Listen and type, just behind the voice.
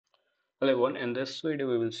Hello everyone, in this video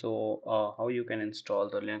we will show how you can install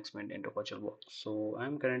the Linux Mint into VirtualBox. So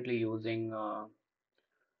I'm currently using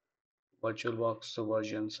VirtualBox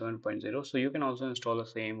version 7.0. So you can also install the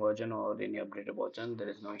same version or any updated version. There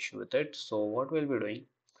is no issue with it. So what we'll be doing.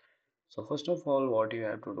 So first of all, what you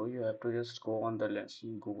have to do, you have to just go on the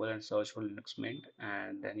Google and search for Linux Mint,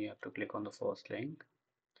 and then you have to click on the first link.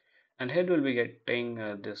 And here we'll be getting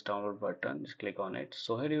this download button. Just click on it.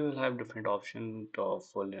 So here you will have different options of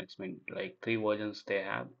Linux Mint, like three versions they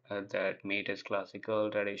have. That Mate is classical,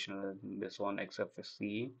 traditional, this one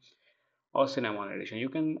XFCE or Cinnamon edition. You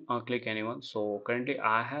can click anyone. So currently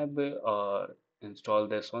I have installed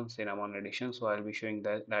this one Cinnamon edition. So I'll be showing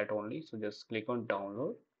that only. So just click on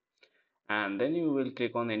download and then you will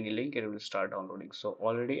click on any link, it will start downloading. So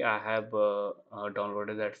already I have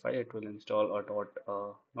downloaded that file. It will install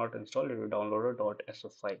a not install, it will download a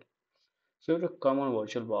 .sf file. So you have to come on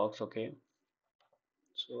VirtualBox. Okay,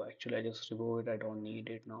 so actually I just remove it, I don't need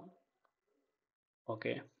it now.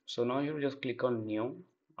 Okay, so now you just click on new.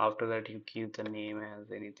 After that you give the name as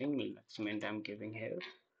anything. Let's mean I'm giving here.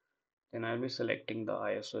 Then I'll be selecting the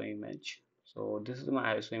ISO image. So this is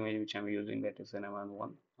my ISO image which I'm using, that is an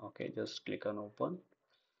M1. Okay, just click on open.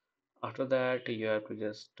 After that you have to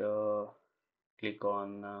just click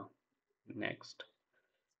on next,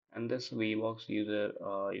 and this VBox user,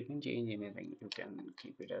 you can change anything, you can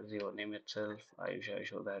keep it as your name itself. I shall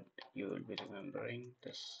show that you will be remembering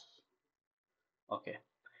this. Okay,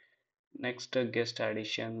 next guest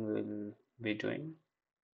addition will be doing.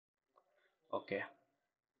 Okay,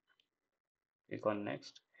 click on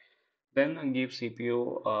next, then give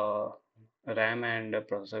CPU, RAM and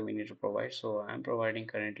processor we need to provide. So I'm providing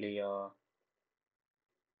currently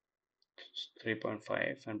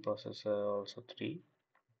 3.5 and processor also 3.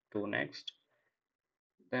 To next,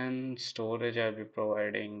 then storage I'll be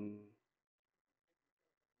providing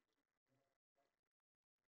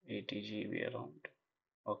 80 GB around.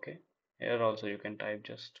 Okay, here also you can type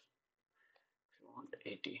just if you want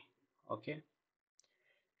 80. Okay,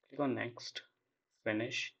 click on next,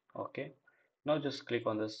 finish. Okay, now just click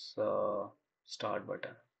on this start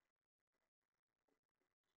button.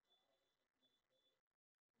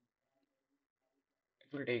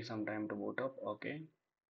 It will take some time to boot up. Okay,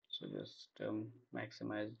 so just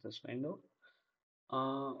maximize this window.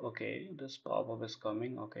 Okay, this pop-up is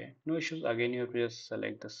coming. Okay, no issues. Again, you have to just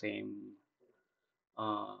select the same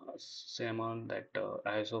amount, that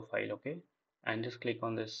ISO file. Okay, and just click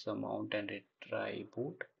on this mount and try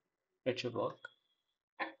boot. It should work.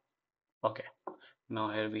 Okay,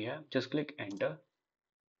 now here we have, just click enter.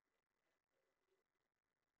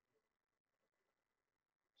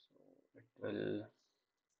 So it will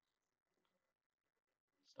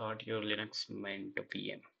start your Linux Mint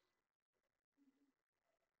VM.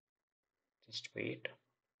 Just wait.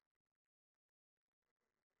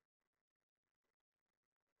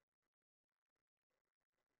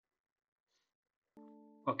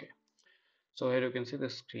 Okay, so here you can see the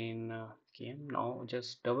screen came. Now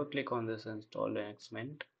just double click on this install Linux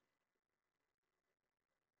Mint.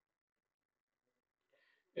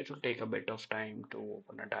 It will take a bit of time to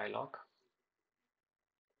open a dialog.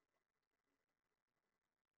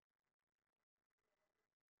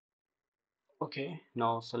 Okay,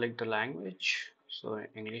 now select the language. So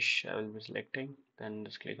English I will be selecting, then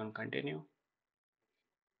just click on continue.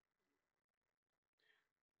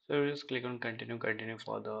 So just click on continue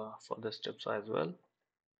for the steps as well.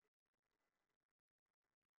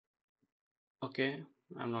 Okay,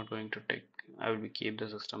 I'm not going to take, I will be keep the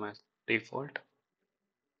system as default.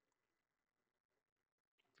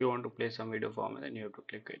 If you want to play some video format, then you have to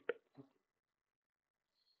click it.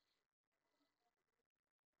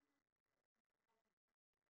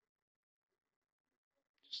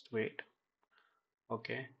 Just wait.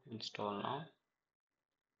 Okay, install now.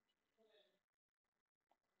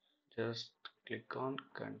 Just click on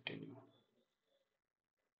continue.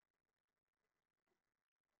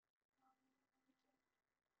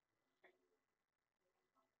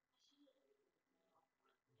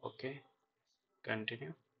 Okay,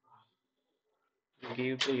 continue.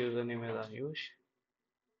 Give the username as Ayush.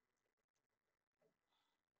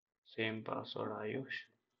 Same password Ayush.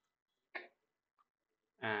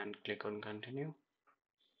 And click on continue.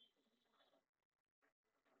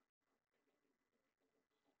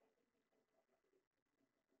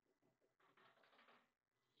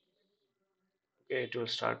 Okay, it will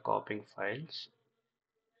start copying files.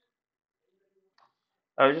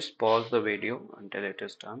 I'll just pause the video until it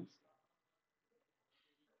is done.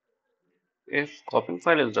 If copying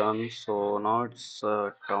file is done, so now it's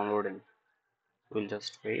downloading. We'll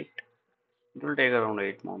just wait. It will take around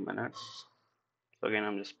 8 more minutes. So again,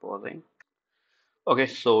 I'm just pausing. Okay,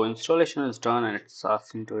 so installation is done and it's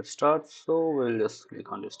asking to start. So we'll just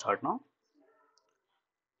click on start now.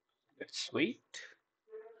 Let's wait.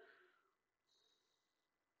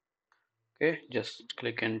 Okay, just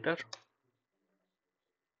click enter.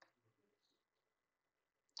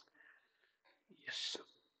 Yes.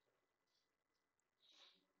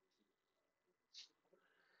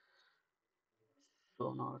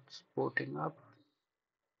 So now it's booting up.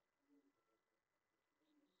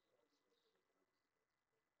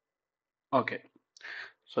 Okay,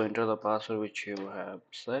 so enter the password which you have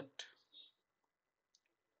set.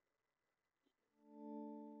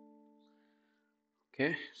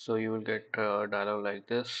 Okay, so you will get a dialog like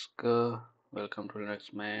this. Welcome to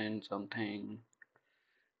Linux main, something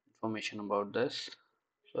information about this.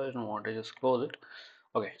 So I don't want to just close it.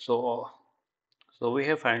 Okay, so we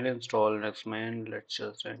have finally installed Linux main. Let's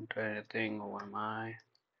just enter anything over my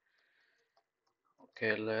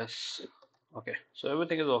okay, let's okay, so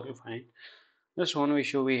everything is okay fine. Just one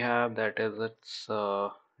issue we have, that is its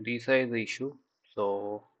resize issue.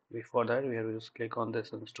 So before that we have to just click on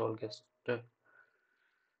this install guest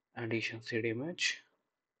addition cd image.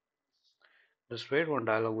 Just wait, one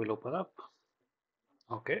dialog will open up.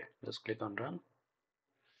 Okay, just click on run,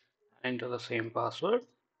 enter the same password.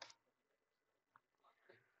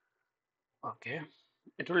 Okay,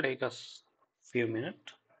 it will take us few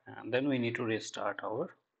minutes and then we need to restart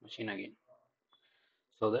our machine again,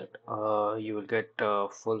 so that you will get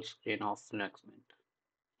full screen of Linux Mint.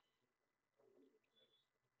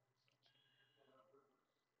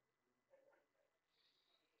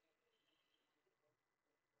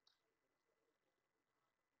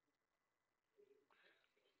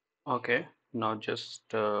 Okay, now just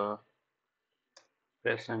press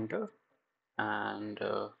enter and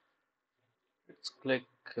let's click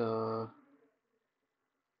power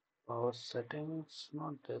settings,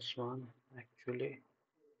 not this one actually.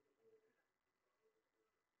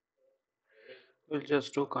 We'll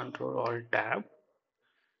just do Control Alt Tab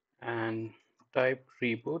and type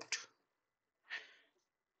reboot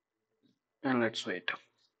and let's wait.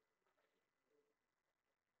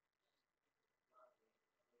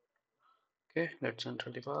 Okay, let's enter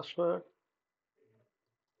the password.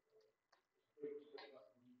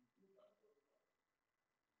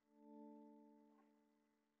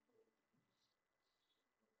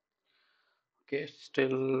 Okay,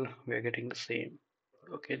 still we're getting the same.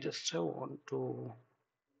 Okay, just I want to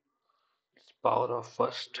power off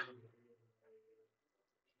first.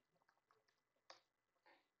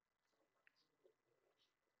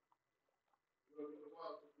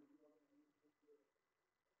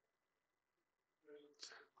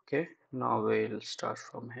 Okay, now we'll start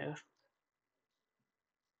from here.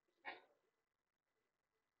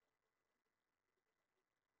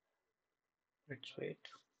 Let's wait.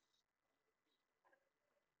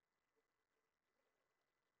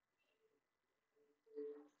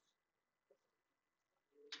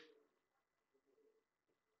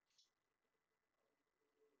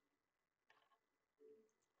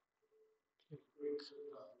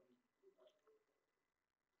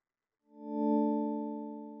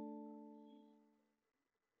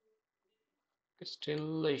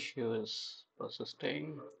 Still the issue is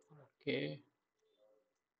persisting. Okay.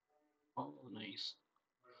 Oh, nice.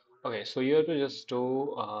 Okay, so you have to just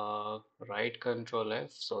do right control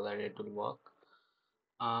F so that it will work.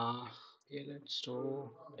 Okay, let's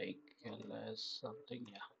do like ls something.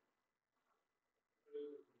 Yeah.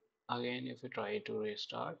 Again, if you try to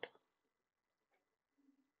restart,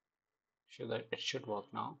 should that it should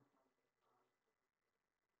work now.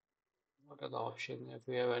 What are the options? If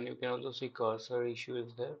we have, and you can also see cursor issue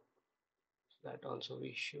is there. So that also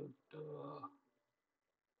we should.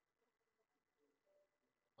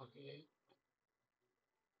 Okay,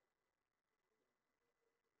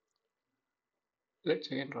 let's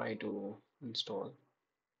again try to install.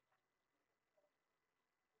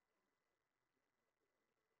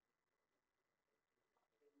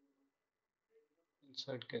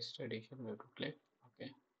 Insert guest edition, we have to click. Okay,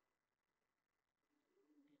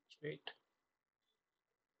 let's wait.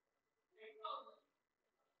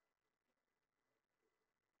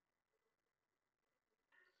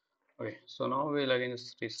 Okay, so now we'll again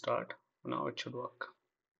restart. Now it should work.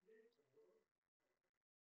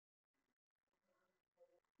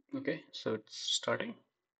 Okay, so it's starting.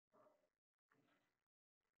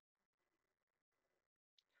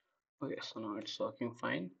 Okay, so now it's working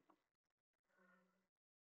fine.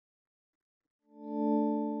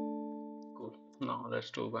 Cool. Now let's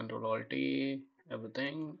do Control Alt T.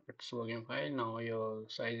 Everything it's working fine. Now your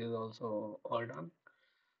size is also all done.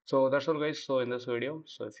 So that's all guys. So in this video,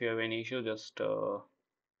 so if you have any issue, just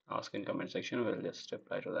ask in comment section. We'll just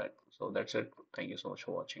reply to that. So that's it. Thank you so much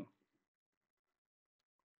for watching.